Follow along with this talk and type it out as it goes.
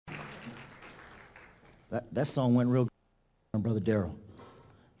That song went real good, Brother Darrell.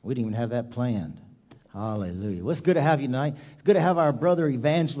 We didn't even have that planned. Hallelujah. Well, it's good to have you tonight. It's good to have our brother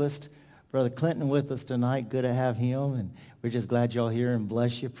evangelist, Brother Clinton, with us tonight. Good to have him, and we're just glad y'all here and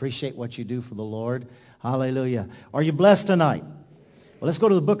bless you. Appreciate what you do for the Lord. Hallelujah. Are you blessed tonight? Well, let's go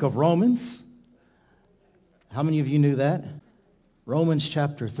to the book of Romans. How many of you knew that? Romans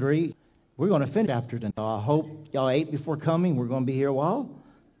chapter 3. We're going to finish chapter tonight. I hope y'all ate before coming. We're going to be here a while.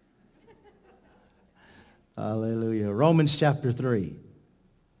 Hallelujah. Romans chapter 3.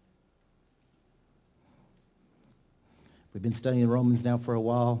 We've been studying Romans now for a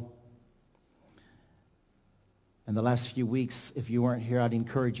while. And the last few weeks, if you weren't here, I'd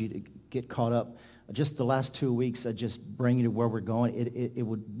encourage you to get caught up. Just the last 2 weeks, I'd just bring you to where we're going. It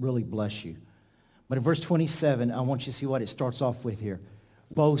would really bless you. But in verse 27, I want you to see what it starts off with here.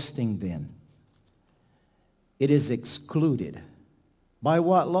 Boasting then. It is excluded. By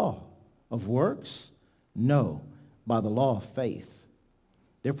what law? Of works? No, by the law of faith.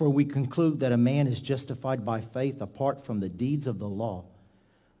 Therefore we conclude that a man is justified by faith apart from the deeds of the law.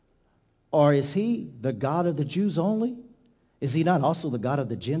 Or is he the God of the Jews only? Is he not also the God of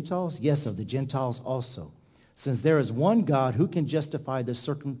the Gentiles? Yes, of the Gentiles also. Since there is one God who can justify the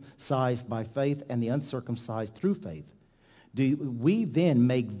circumcised by faith and the uncircumcised through faith. Do we then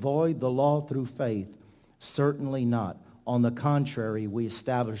make void the law through faith? Certainly not. On the contrary, we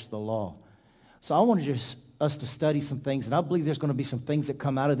establish the law. So I wanted us to study some things, and I believe there's going to be some things that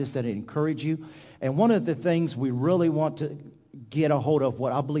come out of this that encourage you. And one of the things we really want to get a hold of,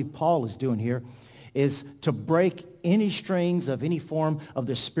 what I believe Paul is doing here, is to break any strings of any form of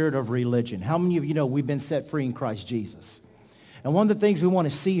the spirit of religion. How many of you know we've been set free in Christ Jesus? And one of the things we want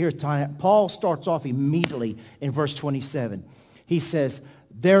to see here tonight, Paul starts off immediately in verse 27. He says,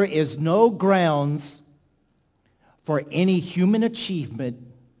 there is no grounds for any human achievement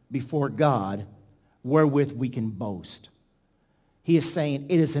before God wherewith we can boast. He is saying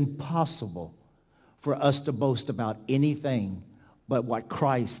it is impossible for us to boast about anything but what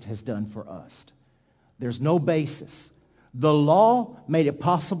Christ has done for us. There's no basis. The law made it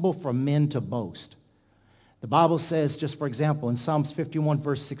possible for men to boast. The Bible says, just for example, in Psalms 51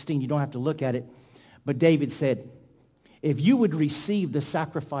 verse 16, you don't have to look at it, but David said, if you would receive the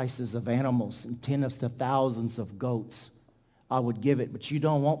sacrifices of animals and tens of thousands of goats, I would give it, but you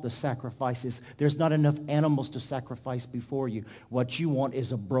don't want the sacrifices. There's not enough animals to sacrifice before you. What you want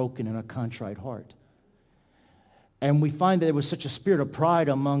is a broken and a contrite heart. And we find that there was such a spirit of pride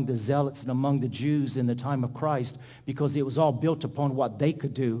among the zealots and among the Jews in the time of Christ because it was all built upon what they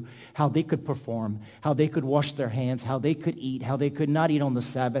could do, how they could perform, how they could wash their hands, how they could eat, how they could not eat on the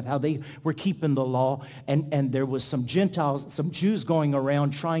Sabbath, how they were keeping the law. And there was some Gentiles, some Jews going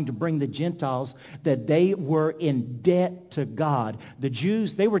around trying to bring the Gentiles that they were in debt to God. The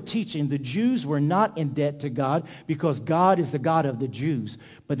Jews, they were teaching the Jews were not in debt to God because God is the God of the Jews.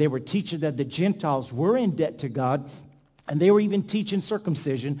 But they were teaching that the Gentiles were in debt to God. And they were even teaching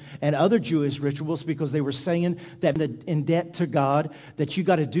circumcision and other Jewish rituals because they were saying that in debt to God, that you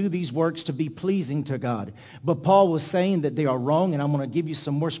got to do these works to be pleasing to God. But Paul was saying that they are wrong, and I'm going to give you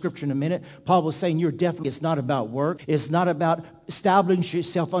some more scripture in a minute. Paul was saying it's not about work. It's not about establishing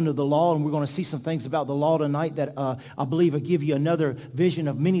yourself under the law, and we're going to see some things about the law tonight that I believe will give you another vision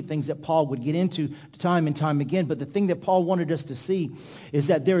of many things that Paul would get into time and time again. But the thing that Paul wanted us to see is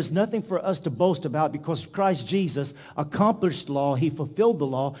that there is nothing for us to boast about because Christ Jesus accomplished law. He fulfilled the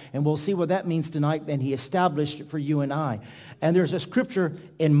law, and we'll see what that means tonight, and he established it for you and I. And there's a scripture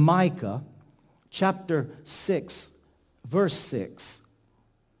in Micah chapter 6, verse 6.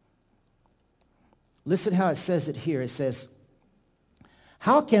 Listen how it says it here. It says,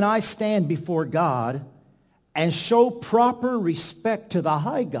 how can I stand before God and show proper respect to the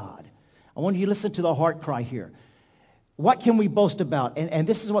high God? I want you to listen to the heart cry here. What can we boast about? And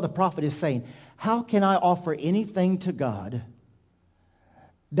this is what the prophet is saying. How can I offer anything to God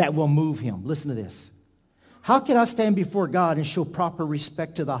that will move him? Listen to this. How can I stand before God and show proper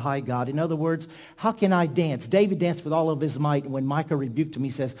respect to the high God? In other words, how can I dance? David danced with all of his might. And when Micah rebuked him,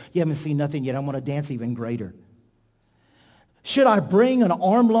 he says, you haven't seen nothing yet. I'm going to dance even greater. Should I bring an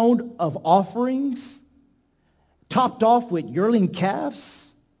armload of offerings topped off with yearling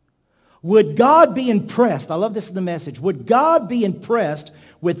calves? Would God be impressed? I love this in the message. Would God be impressed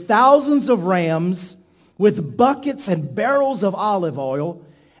with thousands of rams, with buckets and barrels of olive oil?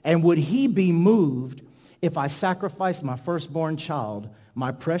 And would he be moved if I sacrificed my firstborn child,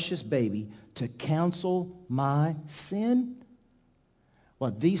 my precious baby, to cancel my sin?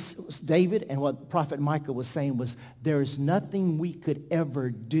 What David and what Prophet Micah was saying was there is nothing we could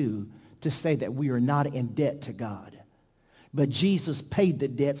ever do to say that we are not in debt to God. But Jesus paid the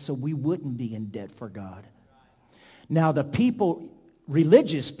debt so we wouldn't be in debt for God. Now the people,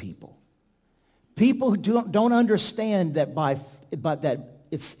 religious people who don't understand that but that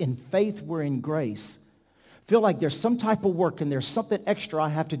it's in faith we're in grace, feel like there's some type of work and there's something extra I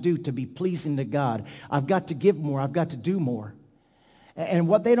have to do to be pleasing to God. I've got to give more. I've got to do more. And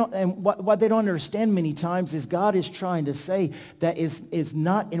what they don't understand many times is God is trying to say that is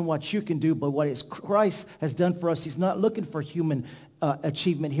not in what you can do, but what is Christ has done for us. He's not looking for human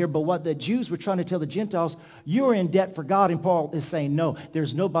achievement here, but what the Jews were trying to tell the Gentiles, you're in debt for God. And Paul is saying, no,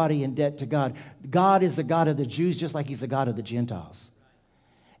 there's nobody in debt to God. God is the God of the Jews just like he's the God of the Gentiles.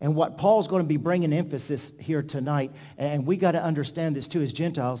 And what Paul's going to be bringing emphasis here tonight, and we got to understand this too as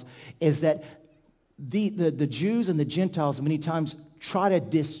Gentiles, is that the Jews and the Gentiles many times try to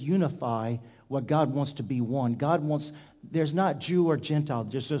disunify what God wants to be one. There's not Jew or Gentile,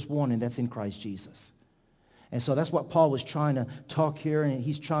 there's just one, and that's in Christ Jesus. And so that's what Paul was trying to talk here, and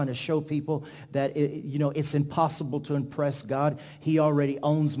he's trying to show people that it's impossible to impress God. He already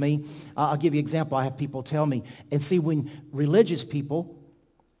owns me. I'll give you an example. I have people tell me, and see, when religious people,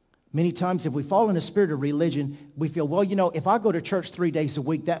 many times if we fall in the spirit of religion, we feel, well, if I go to church 3 days a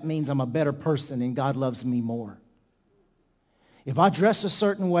week, that means I'm a better person and God loves me more. If I dress a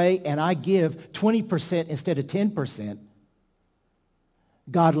certain way and I give 20% instead of 10%,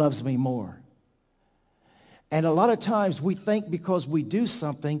 God loves me more. And a lot of times we think because we do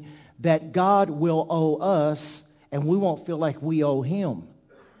something that God will owe us and we won't feel like we owe him.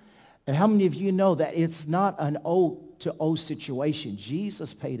 And how many of you know that it's not an owe situation?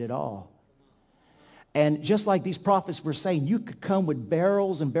 Jesus paid it all. And just like these prophets were saying, you could come with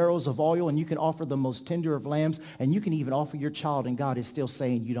barrels and barrels of oil and you can offer the most tender of lambs and you can even offer your child and God is still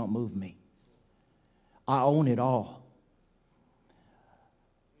saying, you don't move me. I own it all.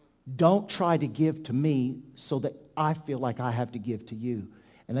 Don't try to give to me so that I feel like I have to give to you.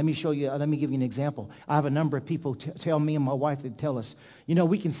 And let me give you an example. I have a number of people tell me and my wife, they tell us,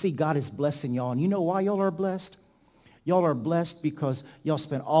 we can see God is blessing y'all. And you know why y'all are blessed? Y'all are blessed because y'all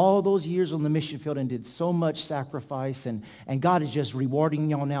spent all those years on the mission field and did so much sacrifice, and God is just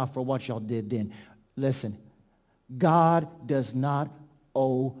rewarding y'all now for what y'all did then. Listen, God does not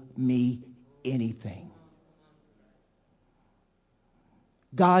owe me anything.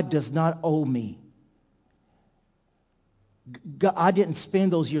 God does not owe me. I didn't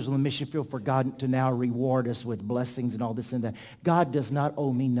spend those years on the mission field for God to now reward us with blessings and all this and that. God does not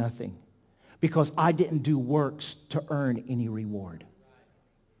owe me nothing, because I didn't do works to earn any reward.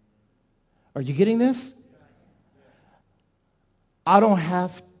 Are you getting this? I don't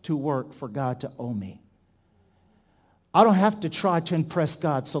have to work for God to owe me. I don't have to try to impress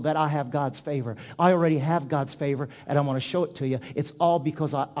God so that I have God's favor. I already have God's favor, and I want to show it to you. It's all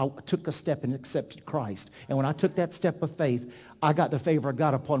because I took a step and accepted Christ. And when I took that step of faith, I got the favor of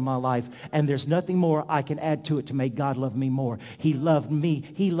God upon my life, and there's nothing more I can add to it to make God love me more. He loved me.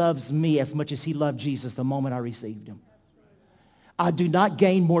 He loves me as much as he loved Jesus the moment I received him. I do not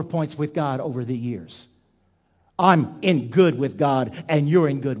gain more points with God over the years. I'm in good with God, and you're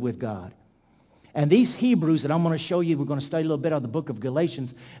in good with God. And these Hebrews, and I'm going to show you, we're going to study a little bit of the book of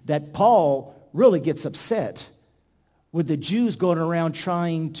Galatians, that Paul really gets upset with the Jews going around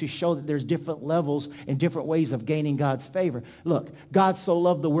trying to show that there's different levels and different ways of gaining God's favor. Look, God so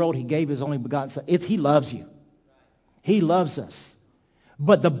loved the world, he gave his only begotten son. He loves you. He loves us.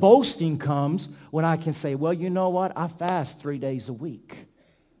 But the boasting comes when I can say, well, you know what? I fast 3 days a week.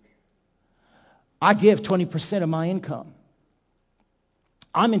 I give 20% of my income.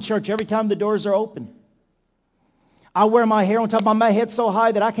 I'm in church every time the doors are open. I wear my hair on top of my head so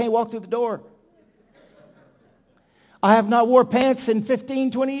high that I can't walk through the door. I have not wore pants in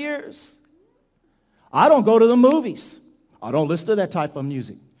 15, 20 years. I don't go to the movies. I don't listen to that type of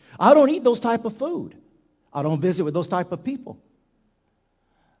music. I don't eat those type of food. I don't visit with those type of people.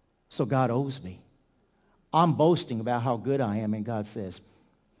 So God owes me. I'm boasting about how good I am, and God says,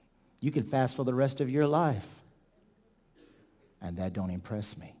 you can fast for the rest of your life. And that don't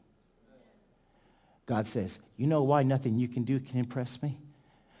impress me. God says, you know why nothing you can do can impress me?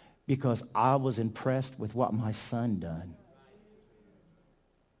 Because I was impressed with what my son done.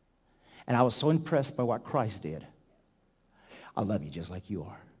 And I was so impressed by what Christ did. I love you just like you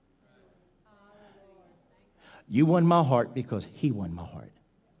are. You won my heart because he won my heart.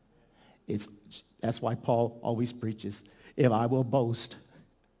 That's why Paul always preaches, if I will boast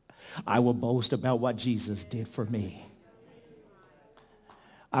about what Jesus did for me.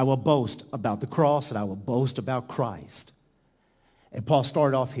 I will boast about the cross, and I will boast about Christ. And Paul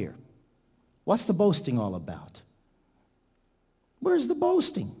started off here. What's the boasting all about? Where's the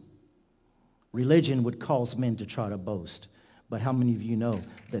boasting? Religion would cause men to try to boast. But how many of you know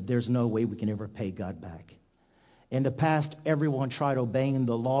that there's no way we can ever pay God back? In the past, everyone tried obeying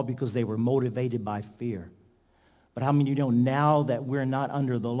the law because they were motivated by fear. But how many of you know now that we're not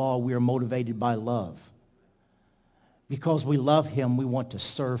under the law, we are motivated by love? Because we love him, we want to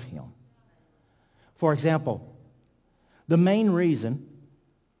serve him. For example, the main reason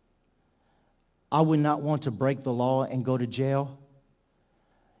I would not want to break the law and go to jail,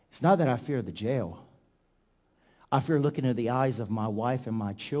 it's not that I fear the jail. I fear looking into the eyes of my wife and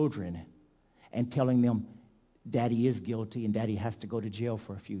my children and telling them, Daddy is guilty and Daddy has to go to jail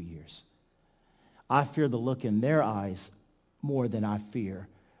for a few years. I fear the look in their eyes more than I fear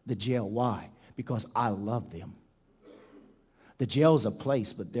the jail. Why? Because I love them. The jail is a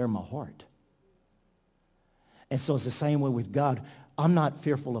place, but they're my heart. And so it's the same way with God. I'm not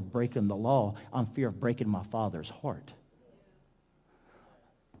fearful of breaking the law. I'm fear of breaking my Father's heart.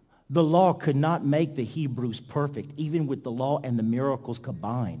 The law could not make the Hebrews perfect, even with the law and the miracles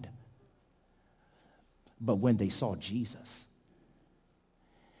combined. But when they saw Jesus,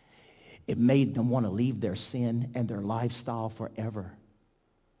 it made them want to leave their sin and their lifestyle forever.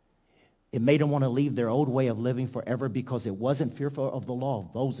 It made them want to leave their old way of living forever because it wasn't fearful of the law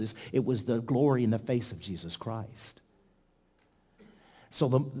of Moses. It was the glory in the face of Jesus Christ. So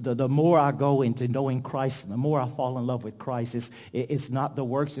the more I go into knowing Christ, the more I fall in love with Christ. It's not the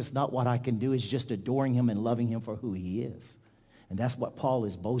works. It's not what I can do. It's just adoring him and loving him for who he is. And that's what Paul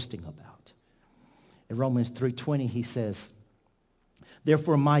is boasting about. In Romans 3:20, he says,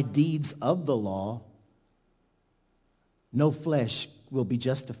 therefore, my deeds of the law, no flesh will be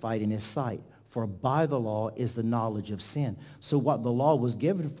justified in his sight. For by the law is the knowledge of sin. So what the law was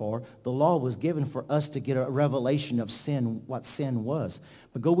given for, the law was given for us to get a revelation of sin, what sin was.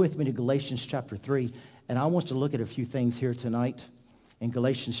 But go with me to Galatians chapter 3, and I want to look at a few things here tonight. In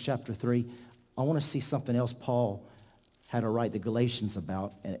Galatians chapter 3, I want to see something else Paul had to write the Galatians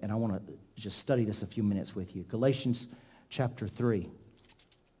about, and I want to just study this a few minutes with you. Galatians chapter 3.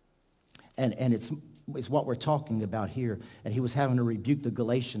 And it's what we're talking about here. And he was having to rebuke the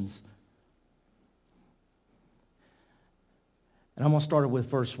Galatians. And I'm going to start with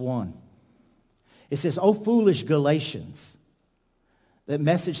verse 1. It says, "O foolish Galatians." That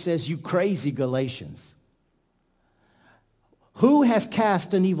message says, you crazy Galatians. "Who has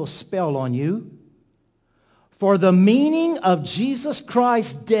cast an evil spell on you? For the meaning of Jesus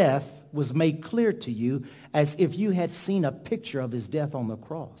Christ's death was made clear to you as if you had seen a picture of his death on the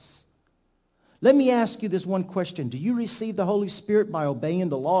cross." Let me ask you this one question. Do you receive the Holy Spirit by obeying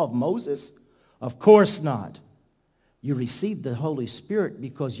the law of Moses? Of course not. You received the Holy Spirit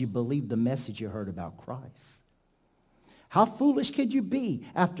because you believed the message you heard about Christ. How foolish could you be?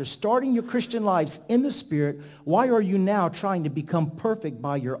 After starting your Christian lives in the Spirit, why are you now trying to become perfect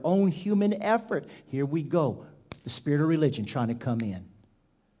by your own human effort? Here we go. The spirit of religion trying to come in.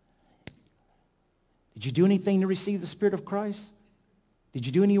 Did you do anything to receive the Spirit of Christ? Did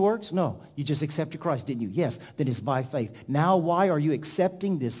you do any works? No. You just accepted Christ, didn't you? Yes. Then it's by faith. Now why are you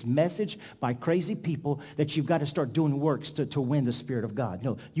accepting this message by crazy people that you've got to start doing works to win the Spirit of God?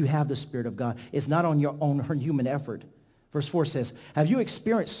 No, you have the Spirit of God. It's not on your own human effort. Verse 4 says, "Have you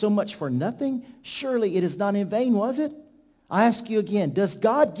experienced so much for nothing? Surely it is not in vain, was it? I ask you again, does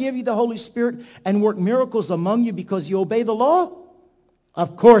God give you the Holy Spirit and work miracles among you because you obey the law?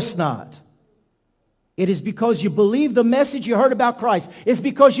 Of course not. It is because you believe the message you heard about Christ. It's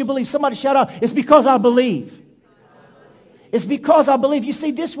because you believe. Somebody shout out, it's because I believe. It's because I believe. You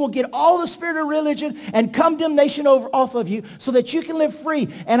see, this will get all the spirit of religion and condemnation off of you so that you can live free.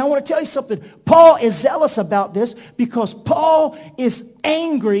 And I want to tell you something. Paul is zealous about this because Paul is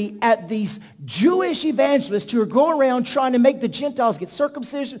angry at these Jewish evangelists who are going around trying to make the Gentiles get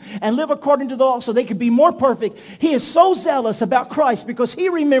circumcision and live according to the law so they could be more perfect. He is so zealous about Christ because he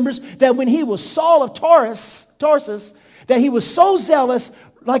remembers that when he was Saul of Tarsus, that he was so zealous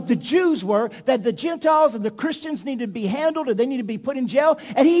like the Jews were, that the Gentiles and the Christians needed to be handled and they needed to be put in jail.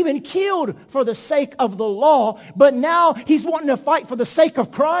 And he even killed for the sake of the law. But now he's wanting to fight for the sake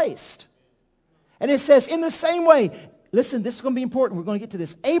of Christ. And it says, in the same way, listen, this is going to be important. We're going to get to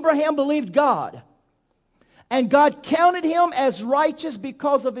this. Abraham believed God. And God counted him as righteous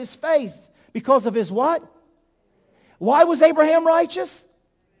because of his faith. Because of his what? Why was Abraham righteous?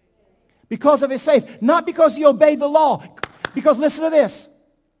 Because of his faith. Not because he obeyed the law. Because listen to this.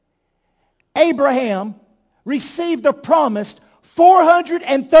 Abraham received the promise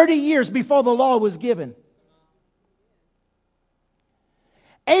 430 years before the law was given.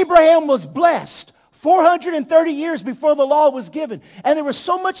 Abraham was blessed 430 years before the law was given. And there was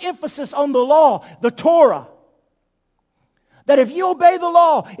so much emphasis on the law, the Torah. That if you obey the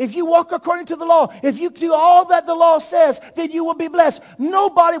law, if you walk according to the law, if you do all that the law says, then you will be blessed.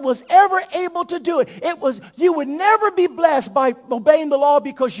 Nobody was ever able to do it. You would never be blessed by obeying the law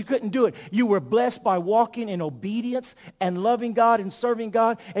because you couldn't do it. You were blessed by walking in obedience and loving God and serving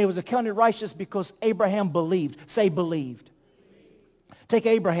God. And it was accounted righteous because Abraham believed. Say believed. Take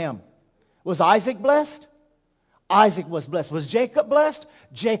Abraham. Was Isaac blessed? Isaac was blessed. Was Jacob blessed?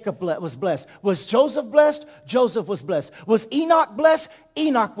 Jacob was blessed. Was Joseph blessed? Joseph was blessed. Was Enoch blessed?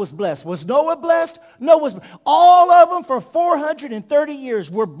 Enoch was blessed. Was Noah blessed? Noah was blessed. All of them for 430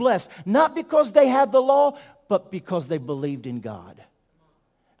 years were blessed. Not because they had the law, but because they believed in God.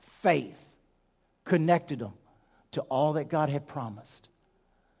 Faith connected them to all that God had promised.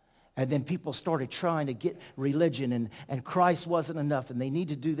 And then people started trying to get religion, and Christ wasn't enough, and they need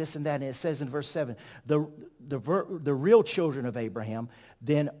to do this and that. And it says in verse 7, the real children of Abraham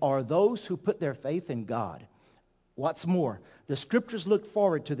then are those who put their faith in God. What's more, the scriptures look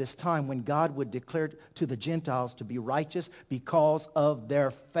forward to this time when God would declare to the Gentiles to be righteous because of their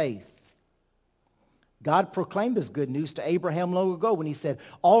faith. God proclaimed this good news to Abraham long ago when he said,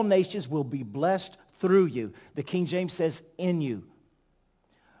 all nations will be blessed through you. The King James says, in you.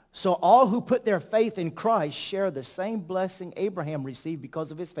 So all who put their faith in Christ share the same blessing Abraham received because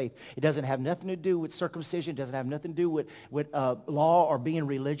of his faith. It doesn't have nothing to do with circumcision. It doesn't have nothing to do with law or being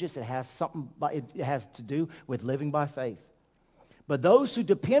religious. It has to do with living by faith. But those who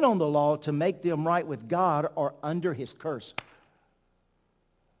depend on the law to make them right with God are under his curse.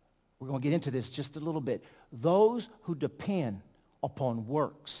 We're going to get into this just a little bit. Those who depend upon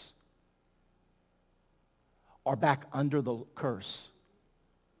works are back under the curse.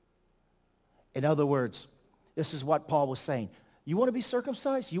 In other words, this is what Paul was saying. You want to be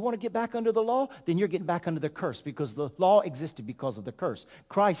circumcised? You want to get back under the law? Then you're getting back under the curse because the law existed because of the curse.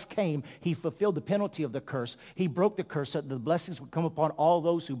 Christ came. He fulfilled the penalty of the curse. He broke the curse so that the blessings would come upon all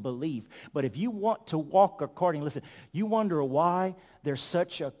those who believe. But if you want to walk according, listen, you wonder why there's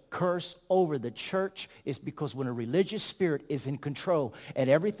such a curse over the church. It's because when a religious spirit is in control and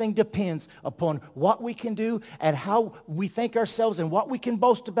everything depends upon what we can do and how we think ourselves and what we can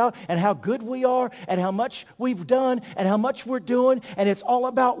boast about and how good we are and how much we've done and how much we're doing, and it's all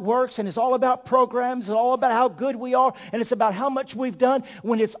about works and it's all about programs and all about how good we are and it's about how much we've done.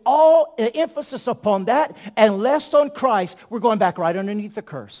 When it's all emphasis upon that and less on Christ, we're going back right underneath the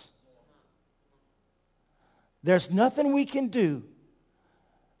curse. There's nothing we can do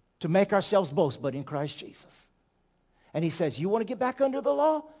to make ourselves boast, but in Christ Jesus. And he says, you want to get back under the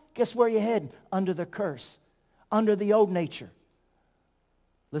law? Guess where you're heading? Under the curse, under the old nature.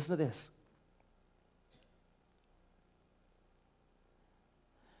 Listen to this.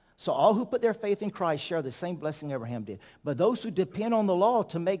 So all who put their faith in Christ share the same blessing Abraham did. But those who depend on the law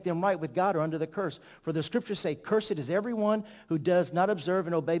to make them right with God are under the curse. For the scriptures say, cursed is everyone who does not observe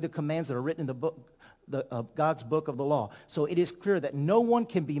and obey the commands that are written in the book, God's book of the law. So it is clear that no one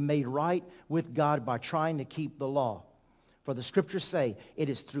can be made right with God by trying to keep the law. For the scriptures say, it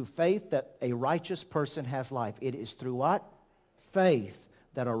is through faith that a righteous person has life. It is through what? Faith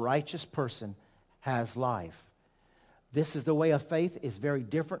that a righteous person has life. This is the way of faith is very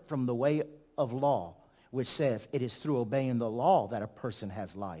different from the way of law, which says it is through obeying the law that a person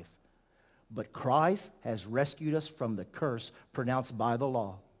has life. But Christ has rescued us from the curse pronounced by the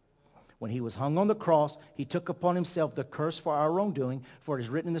law. When he was hung on the cross, he took upon himself the curse for our wrongdoing, for it is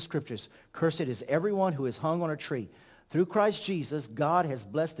written in the scriptures, cursed is everyone who is hung on a tree. Through Christ Jesus, God has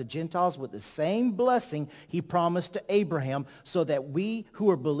blessed the Gentiles with the same blessing he promised to Abraham so that we who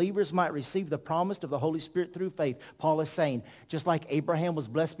are believers might receive the promise of the Holy Spirit through faith. Paul is saying, just like Abraham was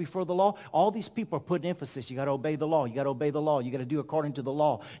blessed before the law, all these people are putting emphasis. You got to obey the law. You got to obey the law. You got to do according to the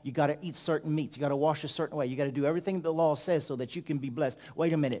law. You got to eat certain meats. You got to wash a certain way. You got to do everything the law says so that you can be blessed.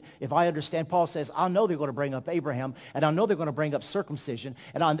 Wait a minute. If I understand, Paul says, I know they're going to bring up Abraham, and I know they're going to bring up circumcision,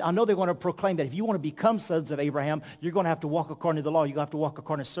 and I know they're going to proclaim that if you want to become sons of Abraham, you're going to have to walk according to the law. You have to walk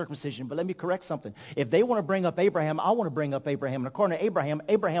according to circumcision. But let me correct something. If they want to bring up Abraham, I want to bring up Abraham. And according to Abraham,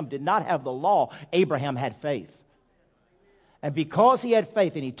 Abraham did not have the law. Abraham had faith. And because he had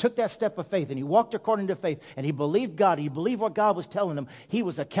faith and he took that step of faith and he walked according to faith and he believed God, he believed what God was telling him, he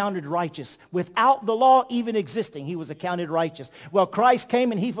was accounted righteous. Without the law even existing, he was accounted righteous. Well, Christ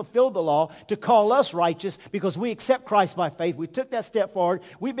came and he fulfilled the law to call us righteous because we accept Christ by faith. We took that step forward.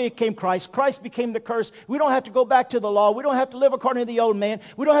 We became Christ. Christ became the curse. We don't have to go back to the law. We don't have to live according to the old man.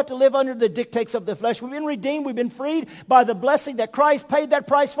 We don't have to live under the dictates of the flesh. We've been redeemed. We've been freed by the blessing that Christ paid that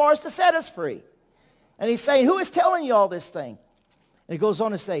price for us to set us free. And he's saying, who is telling you all this thing? And he goes on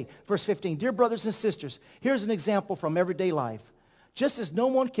to say, verse 15, dear brothers and sisters, here's an example from everyday life. Just as no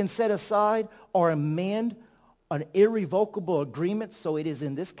one can set aside or amend an irrevocable agreement, so it is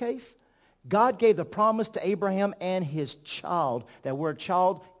in this case. God gave the promise to Abraham and his child. That word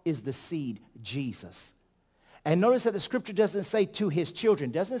child is the seed, Jesus. And notice that the scripture doesn't say to his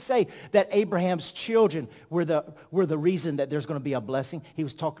children. It doesn't say that Abraham's children were the reason that there's going to be a blessing. He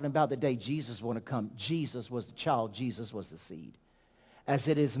was talking about the day Jesus was going to come. Jesus was the child. Jesus was the seed. As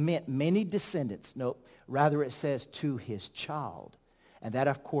it is meant many descendants. No, rather it says to his child. And that,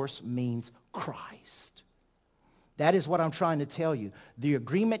 of course, means Christ. That is what I'm trying to tell you. The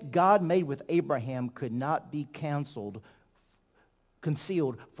agreement God made with Abraham could not be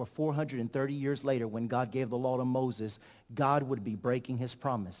concealed for 430 years later when God gave the law to Moses. God would be breaking his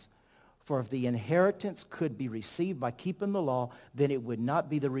promise. For if the inheritance could be received by keeping the law, then it would not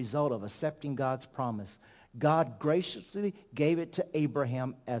be the result of accepting God's promise. God graciously gave it to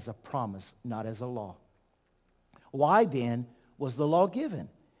Abraham as a promise, not as a law. Why then was the law given?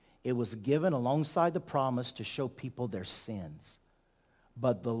 It was given alongside the promise to show people their sins.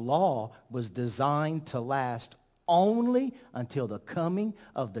 But the law was designed to last only until the coming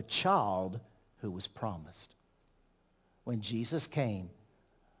of the child who was promised. When Jesus came,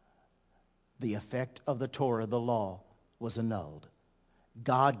 the effect of the Torah, the law, was annulled.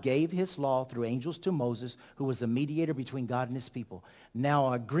 God gave his law through angels to Moses, who was the mediator between God and his people.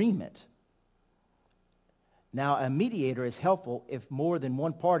 Now a mediator is helpful if more than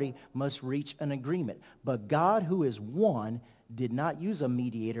one party must reach an agreement. But God, who is one, did not use a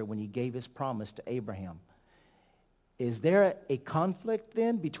mediator when he gave his promise to Abraham. Is there a conflict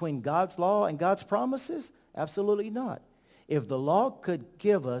then between God's law and God's promises? Absolutely not. If the law could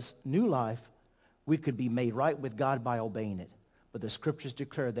give us new life, we could be made right with God by obeying it. But the scriptures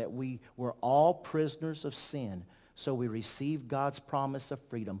declare that we were all prisoners of sin, so we received God's promise of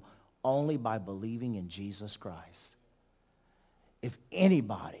freedom only by believing in Jesus Christ. If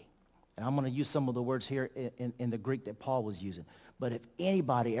anybody, and I'm going to use some of the words here in the Greek that Paul was using, but if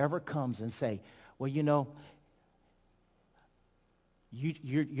anybody ever comes and say, well, you know,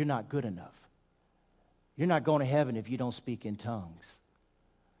 you're not good enough. You're not going to heaven if you don't speak in tongues.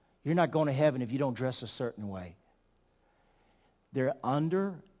 You're not going to heaven if you don't dress a certain way. They're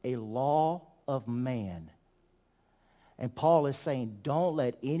under a law of man. And Paul is saying, don't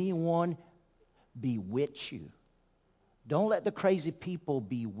let anyone bewitch you. Don't let the crazy people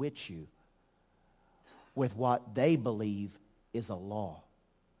bewitch you with what they believe is a law.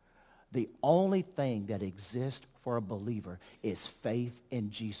 The only thing that exists for a believer is faith in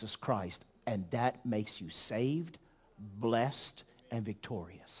Jesus Christ. And that makes you saved, blessed, and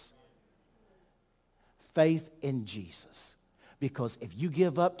victorious. Faith in Jesus. Because if you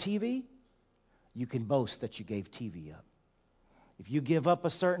give up TV, you can boast that you gave TV up. If you give up a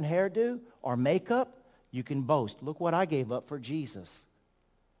certain hairdo or makeup, you can boast. Look what I gave up for Jesus.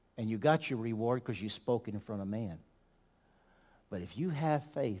 And you got your reward because you spoke in front of man. But if you have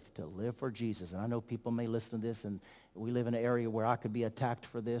faith to live for Jesus, and I know people may listen to this, and we live in an area where I could be attacked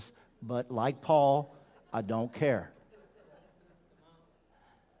for this, but like Paul, I don't care.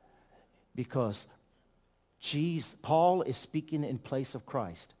 Because Paul is speaking in place of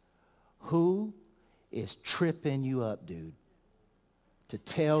Christ. Who is tripping you up, dude? To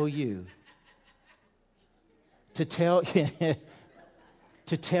tell you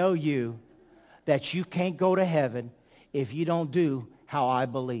that you can't go to heaven if you don't do how I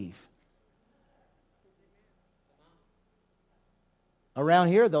believe. Around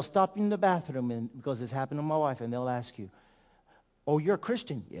here, they'll stop you in the bathroom because it's happened to my wife, and they'll ask you, oh, you're a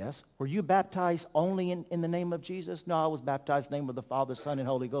Christian? Yes. Were you baptized only in the name of Jesus? No, I was baptized in the name of the Father, Son, and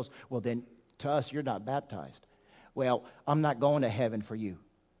Holy Ghost. Well, then, to us, you're not baptized. Well, I'm not going to heaven for you.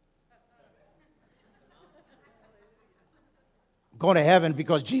 I'm going to heaven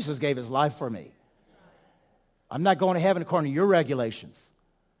because Jesus gave his life for me. I'm not going to heaven according to your regulations.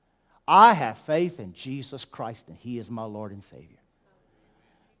 I have faith in Jesus Christ, and he is my Lord and Savior.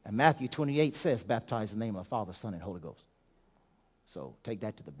 And Matthew 28 says, baptize in the name of the Father, Son, and Holy Ghost. So take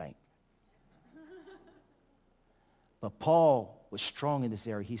that to the bank. But Paul was strong in this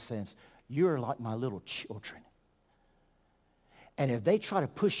area. He says, you're like my little children. And if they try to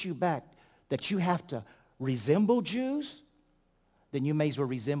push you back that you have to resemble Jews, then you may as well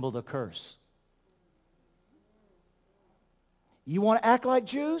resemble the curse. You want to act like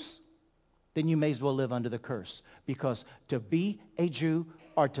Jews? Then you may as well live under the curse. Because to be a Jew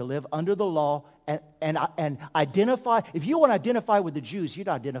or to live under the law and identify, if you want to identify with the Jews, you're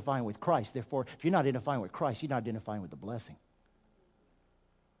not identifying with Christ. Therefore, if you're not identifying with Christ, you're not identifying with the blessing.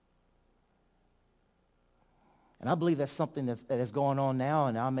 And I believe that's something that is going on now,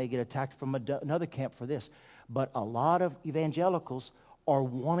 and I may get attacked from another camp for this. But a lot of evangelicals are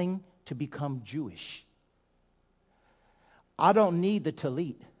wanting to become Jewish. I don't need the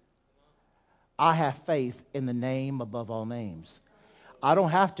tallit. I have faith in the name above all names. I don't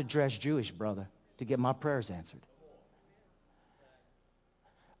have to dress Jewish, brother, to get my prayers answered.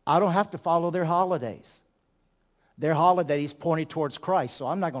 I don't have to follow their holidays. Their holidays pointed towards Christ, so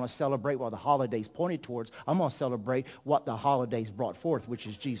I'm not going to celebrate what the holidays pointed towards. I'm going to celebrate what the holidays brought forth, which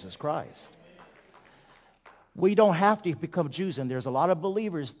is Jesus Christ. We don't have to become Jews, and there's a lot of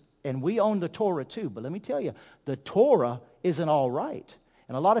believers, and we own the Torah too, but let me tell you, the Torah isn't all right.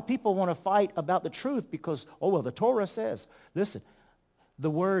 And a lot of people want to fight about the truth because, oh, well, the Torah says. Listen,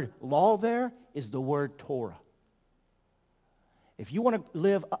 the word law there is the word Torah. If you want to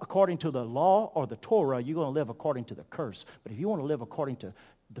live according to the law or the Torah, you're going to live according to the curse. But if you want to live according to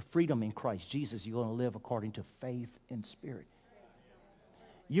the freedom in Christ Jesus, you're going to live according to faith in spirit.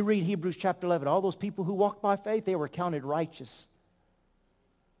 You read Hebrews chapter 11, all those people who walked by faith, they were counted righteous.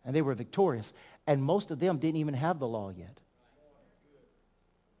 And they were victorious. And most of them didn't even have the law yet.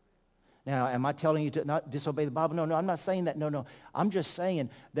 Now, am I telling you to not disobey the Bible? No, I'm not saying that. No. I'm just saying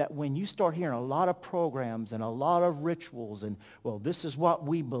that when you start hearing a lot of programs and a lot of rituals and, well, this is what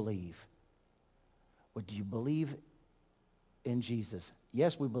we believe. Well, do you believe in Jesus?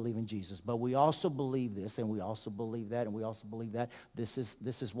 Yes, we believe in Jesus, but we also believe this, and we also believe that, and we also believe that. This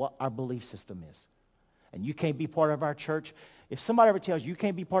is what our belief system is. And you can't be part of our church. If somebody ever tells you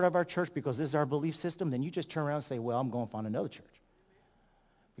can't be part of our church because this is our belief system, then you just turn around and say, well, I'm going to find another church.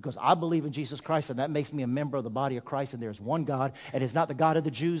 Because I believe in Jesus Christ, and that makes me a member of the body of Christ, and there's one God, and it's not the God of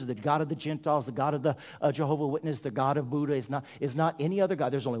the Jews, the God of the Gentiles, the God of the Jehovah's Witness, the God of Buddha. It's not any other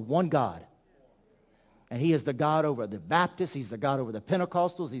God. There's only one God. And he is the God over the Baptists. He's the God over the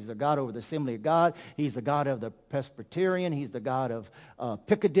Pentecostals. He's the God over the Assembly of God. He's the God of the Presbyterian. He's the God of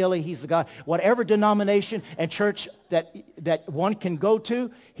Piccadilly. He's the God, whatever denomination and church that one can go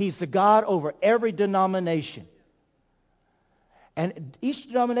to, he's the God over every denomination. And each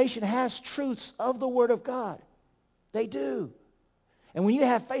denomination has truths of the Word of God. They do. And when you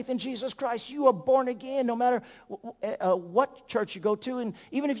have faith in Jesus Christ, you are born again no matter what church you go to. And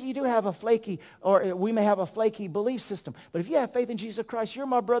even if you do have a flaky, or we may have a flaky belief system. But if you have faith in Jesus Christ, you're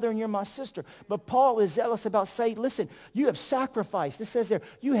my brother and you're my sister. But Paul is zealous about saying, listen, you have sacrificed. It says there,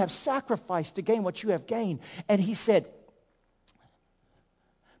 you have sacrificed to gain what you have gained. And he said,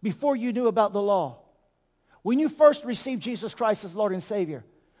 before you knew about the law, when you first received Jesus Christ as Lord and Savior,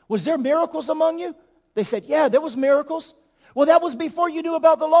 was there miracles among you? They said, yeah, there was miracles. Well, that was before you knew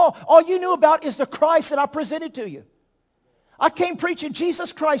about the law. All you knew about is the Christ that I presented to you. I came preaching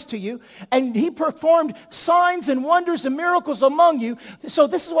Jesus Christ to you, and he performed signs and wonders and miracles among you. So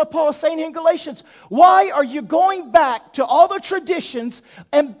this is what Paul is saying in Galatians. Why are you going back to all the traditions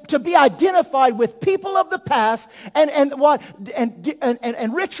and to be identified with people of the past and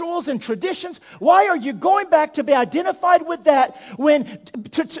rituals and traditions? Why are you going back to be identified with that when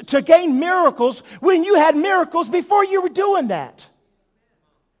to gain miracles when you had miracles before you were doing that?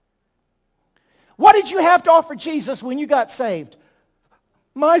 What did you have to offer Jesus when you got saved?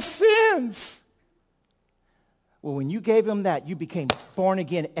 My sins. Well, when you gave him that, you became born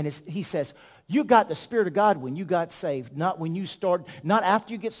again. And he says, you got the Spirit of God when you got saved, not when you start, not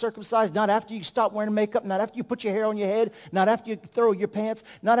after you get circumcised, not after you stop wearing makeup, not after you put your hair on your head, not after you throw your pants,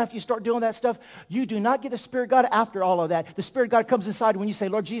 not after you start doing that stuff. You do not get the Spirit of God after all of that. The Spirit of God comes inside when you say,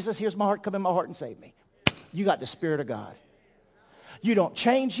 Lord Jesus, here's my heart, come in my heart and save me. You got the Spirit of God. You don't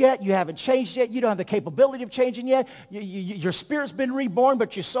change yet. You haven't changed yet. You don't have the capability of changing yet. Your spirit's been reborn,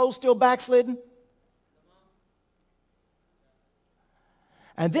 but your soul's still backslidden.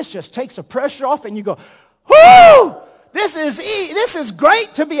 And this just takes the pressure off, and you go, whoo! This is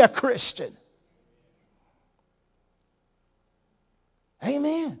great to be a Christian.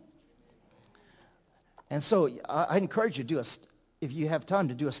 Amen. And so I encourage you to if you have time,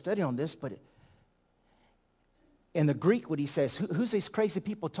 to do a study on this, but in the Greek, what he says, who's these crazy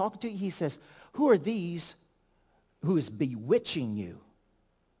people talking to you? He says, who are these who is bewitching you?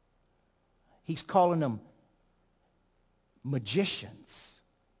 He's calling them magicians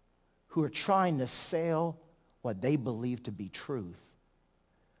who are trying to sell what they believe to be truth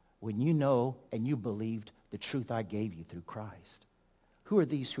when you know and you believed the truth I gave you through Christ. Who are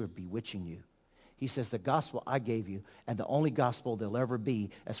these who are bewitching you? He says, the gospel I gave you, and the only gospel there'll ever be,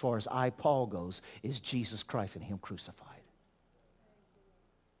 as far as Paul goes, is Jesus Christ and him crucified.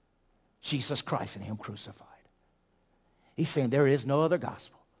 Jesus Christ and him crucified. He's saying there is no other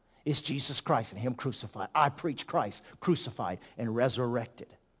gospel. It's Jesus Christ and him crucified. I preach Christ crucified and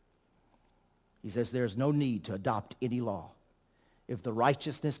resurrected. He says there's no need to adopt any law. If the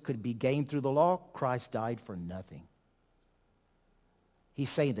righteousness could be gained through the law, Christ died for nothing. He's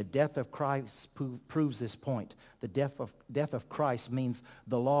saying the death of Christ proves this point. The death of Christ means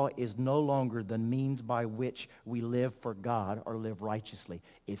the law is no longer the means by which we live for God or live righteously.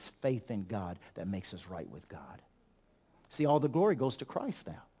 It's faith in God that makes us right with God. See, all the glory goes to Christ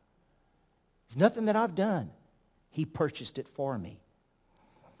now. It's nothing that I've done. He purchased it for me.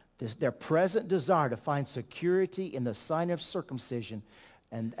 Their present desire to find security in the sign of circumcision,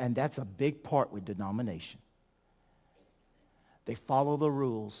 and that's a big part with denomination. They follow the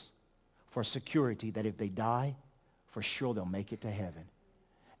rules for security that if they die, for sure they'll make it to heaven.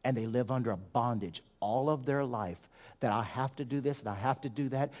 And they live under a bondage all of their life that I have to do this and I have to do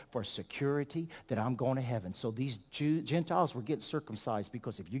that for security that I'm going to heaven. So these Gentiles were getting circumcised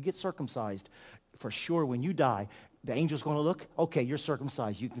because if you get circumcised, for sure when you die, the angel's going to look, okay, you're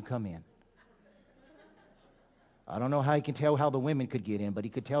circumcised, you can come in. I don't know how he can tell how the women could get in, but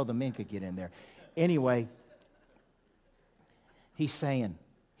he could tell the men could get in there. Anyway, He's saying,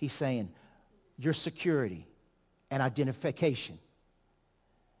 your security and identification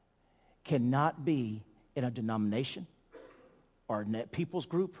cannot be in a denomination or a people's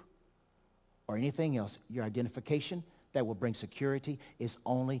group or anything else. Your identification that will bring security is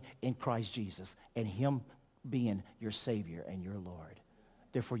only in Christ Jesus and Him being your Savior and your Lord.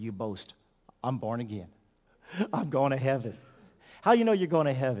 Therefore you boast, I'm born again. I'm going to heaven. How do you know you're going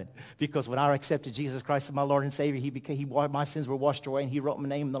to heaven? Because when I accepted Jesus Christ as my Lord and Savior, my sins were washed away, and He wrote my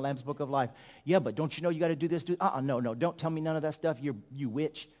name in the Lamb's Book of Life. Yeah, but don't you know you got to do this? No, don't tell me none of that stuff. You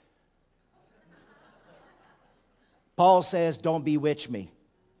witch. Paul says, don't bewitch me.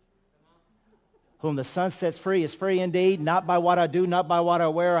 Whom the Son sets free is free indeed, not by what I do, not by what I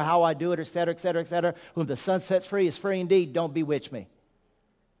wear, or how I do it, etc., etc., etc. Whom the Son sets free is free indeed. Don't bewitch me.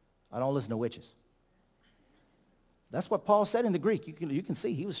 I don't listen to witches. That's what Paul said in the Greek. You can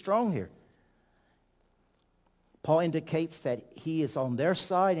see he was strong here. Paul indicates that he is on their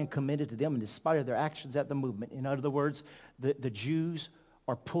side and committed to them in spite of their actions at the movement. In other words, the Jews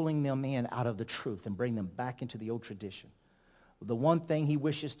are pulling them in out of the truth and bring them back into the old tradition. The one thing he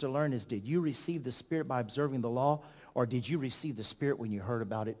wishes to learn is, did you receive the Spirit by observing the law, or did you receive the Spirit when you heard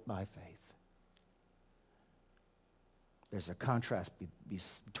about it by faith? There's a contrast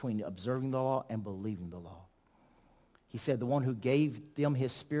between observing the law and believing the law. He said the one who gave them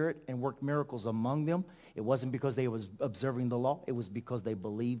His Spirit and worked miracles among them, it wasn't because they was observing the law. It was because they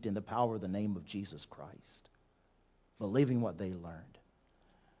believed in the power of the name of Jesus Christ, believing what they learned.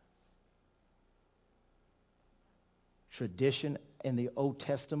 Tradition in the Old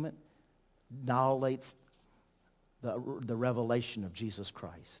Testament annihilates the revelation of Jesus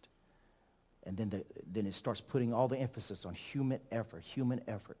Christ. And then it starts putting all the emphasis on human effort.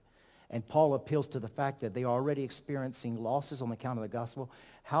 And Paul appeals to the fact that they are already experiencing losses on account of the gospel.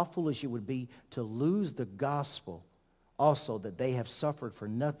 How foolish it would be to lose the gospel also, that they have suffered for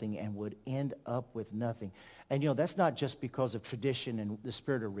nothing and would end up with nothing. And that's not just because of tradition and the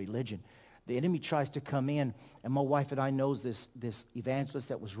spirit of religion. The enemy tries to come in, and my wife and I knows this evangelist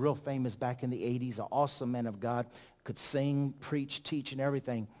that was real famous back in the 80s, an awesome man of God, could sing, preach, teach, and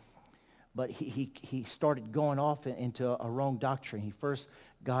everything. But he started going off into a wrong doctrine. He first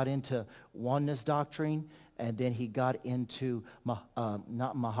got into oneness doctrine, and then he got into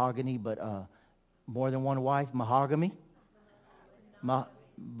not mahogany, but more than one wife, mahogany.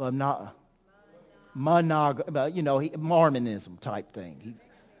 But not Mormonism type thing.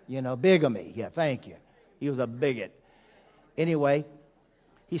 Bigamy. Yeah, thank you. He was a bigot. Anyway,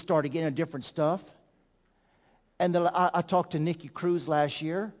 he started getting into different stuff. And I talked to Nicky Cruz last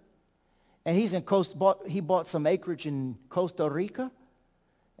year. And he bought some acreage in Costa Rica,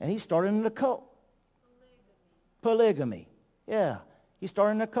 and he started a cult. Polygamy. Yeah. He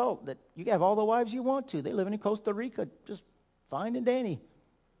started a cult that you can have all the wives you want to. They live in Costa Rica, just fine and dandy.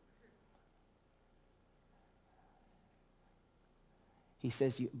 He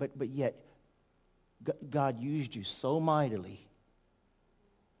says, but yet, God used you so mightily,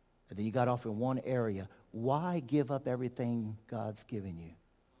 and then you got off in one area. Why give up everything God's given you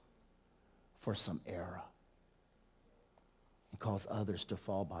for some error and cause others to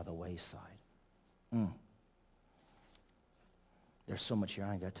fall by the wayside? There's so much here.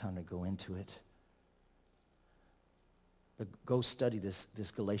 I ain't got time to go into it. But go study this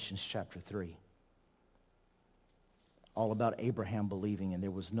Galatians chapter 3. All about Abraham believing, and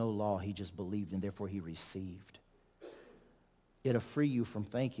there was no law. He just believed, and therefore he received. It'll free you from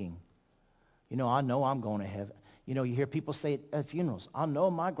thinking, I know I'm going to heaven. You hear people say at funerals, I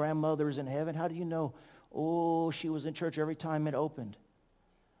know my grandmother is in heaven. How do you know? Oh, she was in church every time it opened.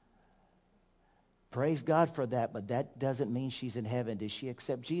 Praise God for that, but that doesn't mean she's in heaven. Did she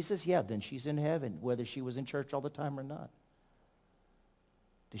accept Jesus? Yeah, then she's in heaven, whether she was in church all the time or not.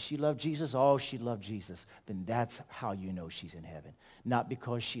 Does she love Jesus? Oh, she loved Jesus. Then that's how you know she's in heaven. Not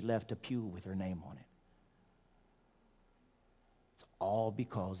because she left a pew with her name on it. It's all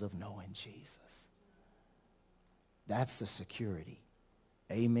because of knowing Jesus. That's the security.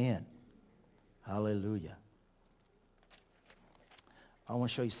 Amen. Hallelujah. I want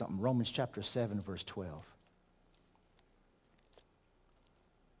to show you something. Romans chapter 7, verse 12.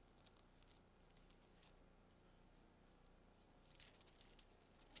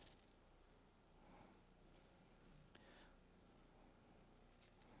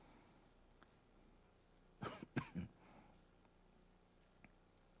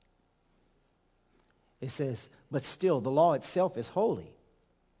 It says, but still, the law itself is holy,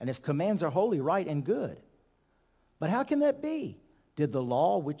 and its commands are holy, right, and good. But how can that be? Did the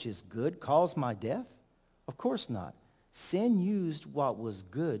law, which is good, cause my death? Of course not. Sin used what was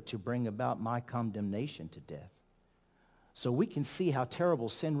good to bring about my condemnation to death. So we can see how terrible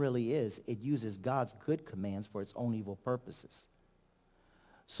sin really is. It uses God's good commands for its own evil purposes.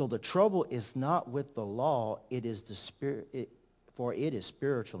 So the trouble is not with the law, it is the spirit. For it is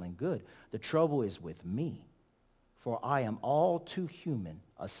spiritual and good. The trouble is with me, for I am all too human,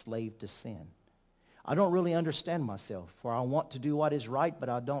 a slave to sin. I don't really understand myself, for I want to do what is right, but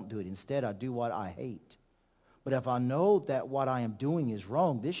I don't do it. Instead, I do what I hate. But if I know that what I am doing is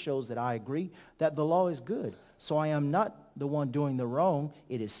wrong, this shows that I agree that the law is good. So I am not the one doing the wrong.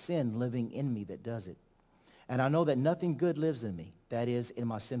 It is sin living in me that does it. And I know that nothing good lives in me, that is, in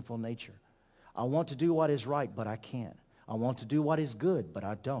my sinful nature. I want to do what is right, but I can't. I want to do what is good, but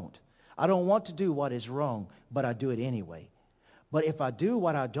I don't. I don't want to do what is wrong, but I do it anyway. But if I do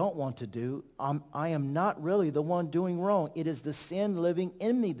what I don't want to do, I am not really the one doing wrong. It is the sin living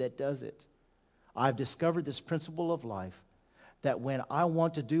in me that does it. I've discovered this principle of life, that when I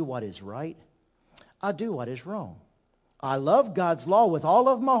want to do what is right, I do what is wrong. I love God's law with all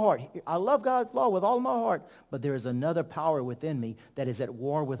of my heart. I love God's law with all of my heart. But there is another power within me that is at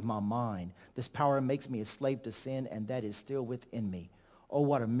war with my mind. This power makes me a slave to sin, and that is still within me. Oh,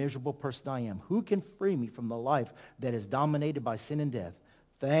 what a miserable person I am. Who can free me from the life that is dominated by sin and death?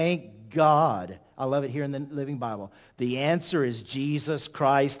 Thank God. I love it here in the Living Bible. The answer is Jesus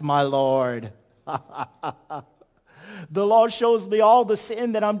Christ, my Lord. The law shows me all the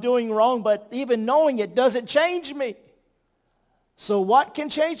sin that I'm doing wrong, but even knowing it doesn't change me. So what can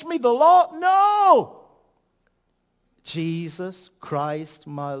change me? The law? No! Jesus Christ,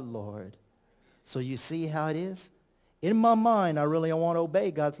 my Lord. So you see how it is? In my mind, I really want to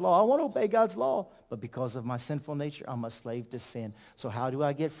obey God's law. I want to obey God's law. But because of my sinful nature, I'm a slave to sin. So how do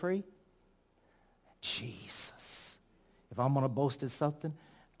I get free? Jesus. If I'm going to boast in something,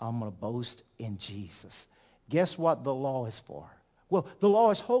 I'm going to boast in Jesus. Guess what the law is for? Well, the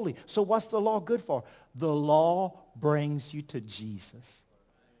law is holy. So what's the law good for? The law brings you to Jesus.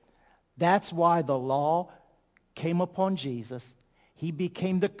 That's why the law came upon Jesus. He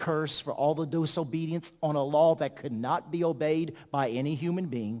became the curse for all the disobedience on a law that could not be obeyed by any human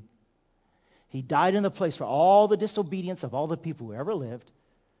being. He died in the place for all the disobedience of all the people who ever lived.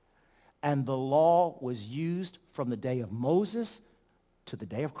 And the law was used from the day of Moses to the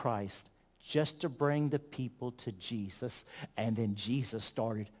day of Christ just to bring the people to Jesus. And then Jesus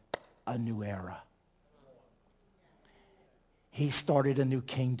started a new era. He started a new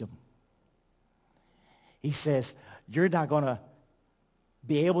kingdom. He says, you're not going to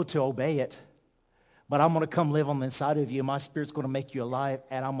be able to obey it, but I'm going to come live on the inside of you. My Spirit's going to make you alive,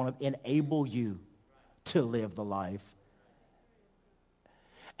 and I'm going to enable you to live the life.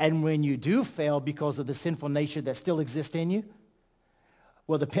 And when you do fail because of the sinful nature that still exists in you,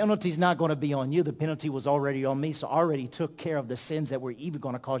 well, the penalty's not going to be on you. The penalty was already on me, so I already took care of the sins that were even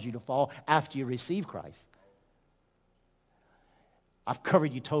going to cause you to fall after you receive Christ. I've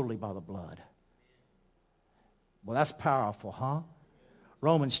covered you totally by the blood. Well, that's powerful, huh?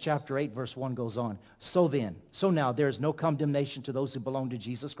 Romans chapter 8, verse 1 goes on. So now, there is no condemnation to those who belong to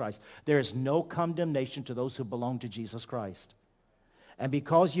Jesus Christ. There is no condemnation to those who belong to Jesus Christ. And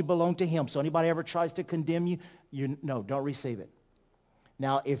because you belong to him, so anybody ever tries to condemn you, no, don't receive it.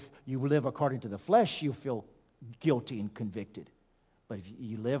 Now, if you live according to the flesh, you feel guilty and convicted. But if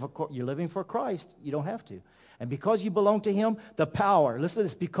you're living for Christ, you don't have to. And because you belong to him, the power, listen to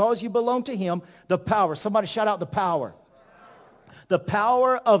this, because you belong to him, the power, somebody shout out the power. The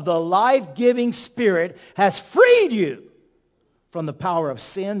power of the life-giving Spirit has freed you from the power of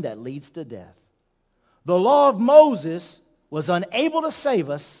sin that leads to death. The law of Moses was unable to save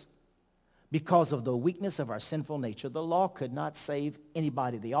us because of the weakness of our sinful nature. The law could not save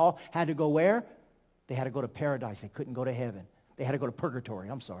anybody. They all had to go where? They had to go to paradise. They couldn't go to heaven. They had to go to purgatory.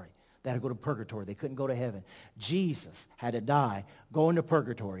 I'm sorry. They had to go to purgatory. They couldn't go to heaven. Jesus had to die, go into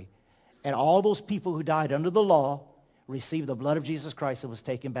purgatory. And all those people who died under the law received the blood of Jesus Christ and was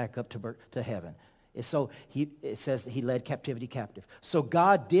taken back up to heaven. And so it says that he led captivity captive. So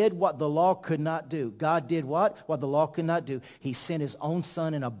God did what the law could not do. God did what? What the law could not do. He sent his own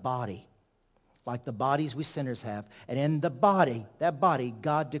son in a body, like the bodies we sinners have. And in the body, that body,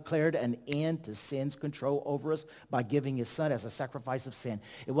 God declared an end to sin's control over us by giving his son as a sacrifice of sin.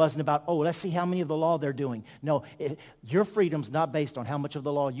 It wasn't about, oh, let's see how many of the law they're doing. No, your freedom's not based on how much of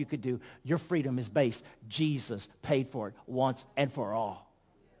the law you could do. Your freedom is based, Jesus paid for it once and for all.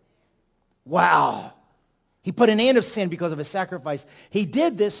 Wow. He put an end of sin because of his sacrifice. He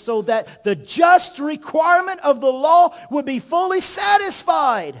did this so that the just requirement of the law would be fully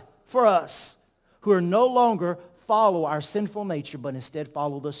satisfied for us, who are no longer follow our sinful nature, but instead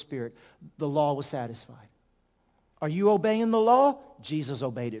follow the Spirit. The law was satisfied. Are you obeying the law? Jesus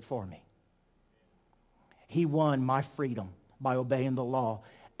obeyed it for me. He won my freedom by obeying the law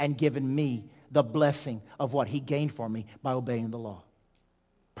and giving me the blessing of what he gained for me by obeying the law.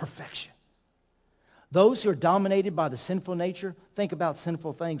 Perfection. Those who are dominated by the sinful nature think about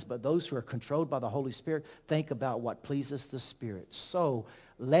sinful things, but those who are controlled by the Holy Spirit think about what pleases the Spirit. So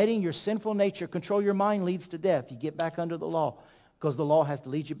letting your sinful nature control your mind leads to death. You get back under the law because the law has to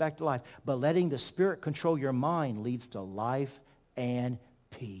lead you back to life. But letting the Spirit control your mind leads to life and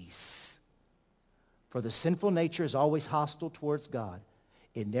peace. For the sinful nature is always hostile towards God.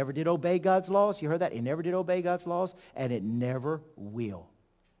 It never did obey God's laws. You heard that? It never did obey God's laws, and it never will.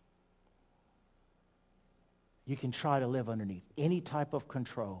 You can try to live underneath any type of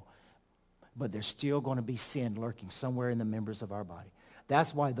control, but there's still going to be sin lurking somewhere in the members of our body.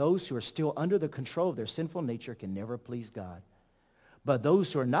 That's why those who are still under the control of their sinful nature can never please God. But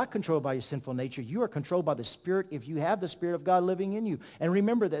those who are not controlled by your sinful nature, you are controlled by the Spirit if you have the Spirit of God living in you. And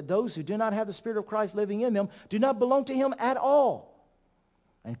remember that those who do not have the Spirit of Christ living in them do not belong to him at all.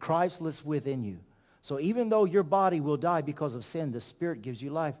 And Christ lives within you. So even though your body will die because of sin, the Spirit gives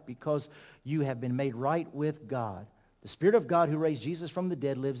you life because you have been made right with God. The Spirit of God who raised Jesus from the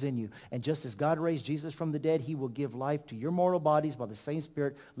dead lives in you. And just as God raised Jesus from the dead, he will give life to your mortal bodies by the same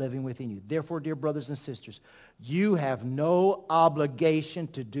Spirit living within you. Therefore, dear brothers and sisters, you have no obligation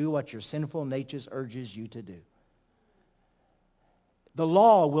to do what your sinful nature urges you to do. The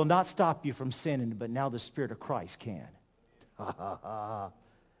law will not stop you from sinning, but now the Spirit of Christ can.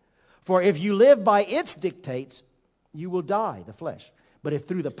 For if you live by its dictates, you will die, the flesh. But if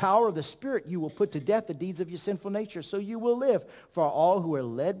through the power of the Spirit you will put to death the deeds of your sinful nature, so you will live. For all who are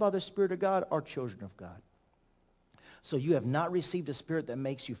led by the Spirit of God are children of God. So you have not received a spirit that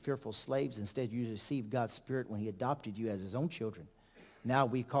makes you fearful slaves. Instead, you received God's Spirit when he adopted you as his own children. Now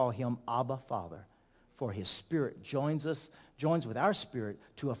we call him Abba, Father. For his Spirit joins with our spirit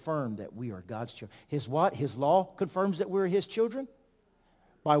to affirm that we are God's children. His what? His law confirms that we're his children?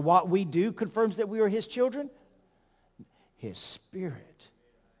 By what we do confirms that we are his children? His Spirit.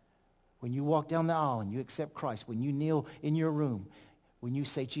 When you walk down the aisle and you accept Christ, when you kneel in your room, when you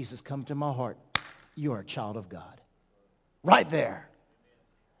say, Jesus, come to my heart, you are a child of God. Right there.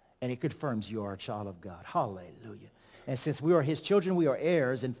 And it confirms you are a child of God. Hallelujah. And since we are his children, we are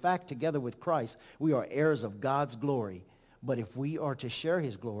heirs. In fact, together with Christ, we are heirs of God's glory. But if we are to share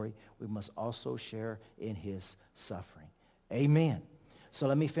his glory, we must also share in his suffering. Amen. So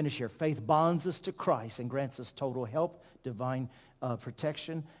let me finish here. Faith bonds us to Christ and grants us total help, divine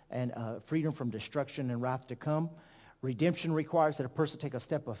protection, and freedom from destruction and wrath to come. Redemption requires that a person take a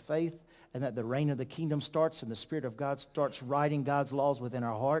step of faith and that the reign of the kingdom starts and the Spirit of God starts writing God's laws within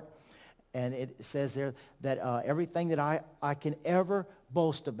our heart. And it says there that everything that I can ever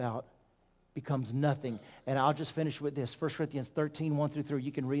boast about becomes nothing. And I'll just finish with this. 1 Corinthians 13, 1 through 3.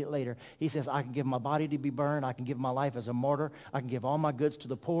 You can read it later. He says, I can give my body to be burned. I can give my life as a martyr. I can give all my goods to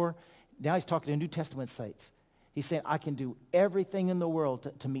the poor. Now he's talking to New Testament saints. He's saying, I can do everything in the world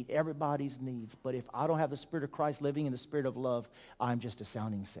to meet everybody's needs. But if I don't have the Spirit of Christ living in the Spirit of love, I'm just a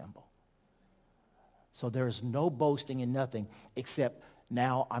sounding cymbal. So there is no boasting in nothing except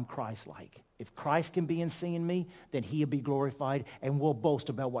now I'm Christ-like. If Christ can be in seeing me, then he'll be glorified, and we'll boast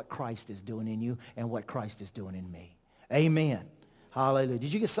about what Christ is doing in you and what Christ is doing in me. Amen. Hallelujah.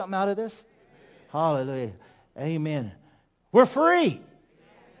 Did you get something out of this? Hallelujah. Amen. We're free.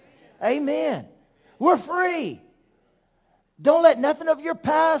 Amen. We're free. Don't let nothing of your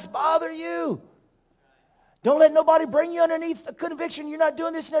past bother you. Don't let nobody bring you underneath the conviction. You're not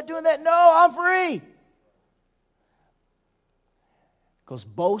doing this, you're not doing that. No, I'm free. Because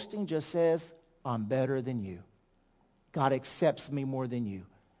boasting just says, I'm better than you. God accepts me more than you.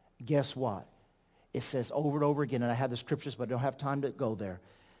 Guess what? It says over and over again, and I have the scriptures, but I don't have time to go there.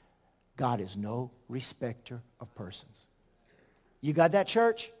 God is no respecter of persons. You got that,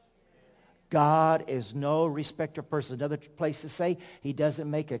 church? God is no respecter of persons. Another place to say, he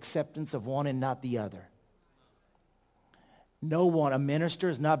doesn't make acceptance of one and not the other. No one, a minister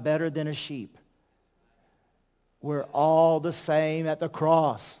is not better than a sheep. We're all the same at the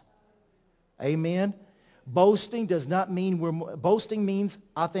cross. Amen? Boasting does not mean boasting means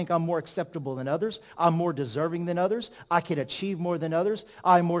I think I'm more acceptable than others. I'm more deserving than others. I can achieve more than others.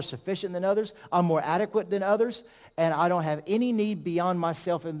 I'm more sufficient than others. I'm more adequate than others. And I don't have any need beyond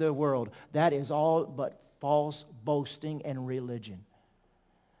myself in the world. That is all but false boasting and religion.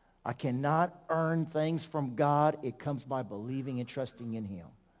 I cannot earn things from God. It comes by believing and trusting in him.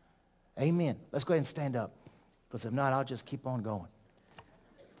 Amen. Let's go ahead and stand up. Because if not, I'll just keep on going.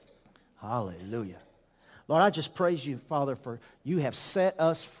 Hallelujah. Lord, I just praise you, Father, for you have set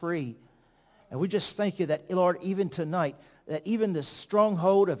us free. And we just thank you that, Lord, even tonight, that even the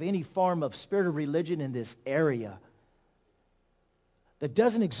stronghold of any form of spirit of religion in this area that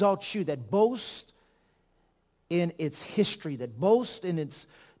doesn't exalt you, that boasts in its history, that boasts in its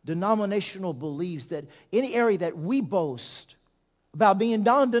denominational beliefs, that any area that we boast about being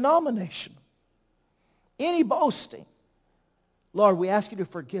non-denominational, any boasting, Lord, we ask you to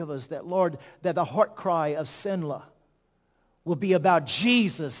forgive us that, Lord, that the heart cry of Sinla will be about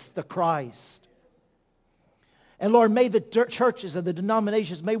Jesus the Christ. And Lord, may the churches and the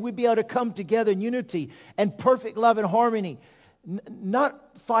denominations, may we be able to come together in unity and perfect love and harmony,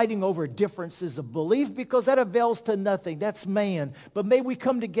 not fighting over differences of belief because that avails to nothing. That's man. But may we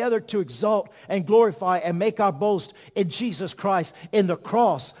come together to exalt and glorify and make our boast in Jesus Christ, in the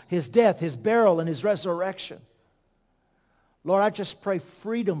cross, his death, his burial, and his resurrection. Lord, I just pray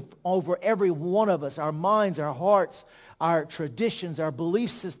freedom over every one of us, our minds, our hearts, our traditions, our belief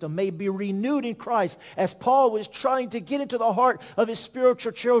system may be renewed in Christ as Paul was trying to get into the heart of his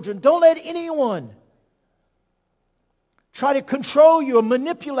spiritual children. Don't let anyone try to control you or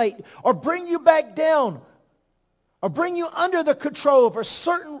manipulate or bring you back down or bring you under the control of a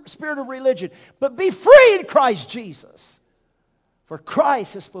certain spirit of religion. But be free in Christ Jesus. For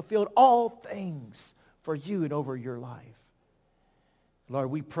Christ has fulfilled all things for you and over your life. Lord,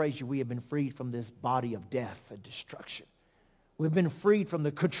 we praise you. We have been freed from this body of death and destruction. We've been freed from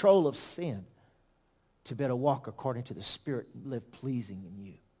the control of sin to be able to walk according to the Spirit and live pleasing in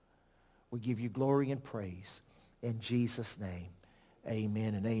you. We give you glory and praise. In Jesus' name,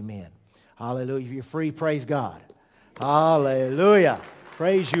 amen and amen. Hallelujah. If you're free, praise God. Hallelujah.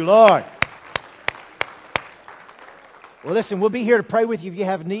 Praise you, Lord. Well, listen, we'll be here to pray with you if you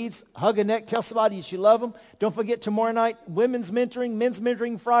have needs. Hug a neck. Tell somebody that you love them. Don't forget tomorrow night, women's mentoring, men's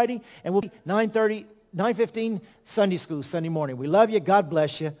mentoring Friday, and we'll be 9:15 Sunday school, Sunday morning. We love you. God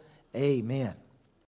bless you. Amen.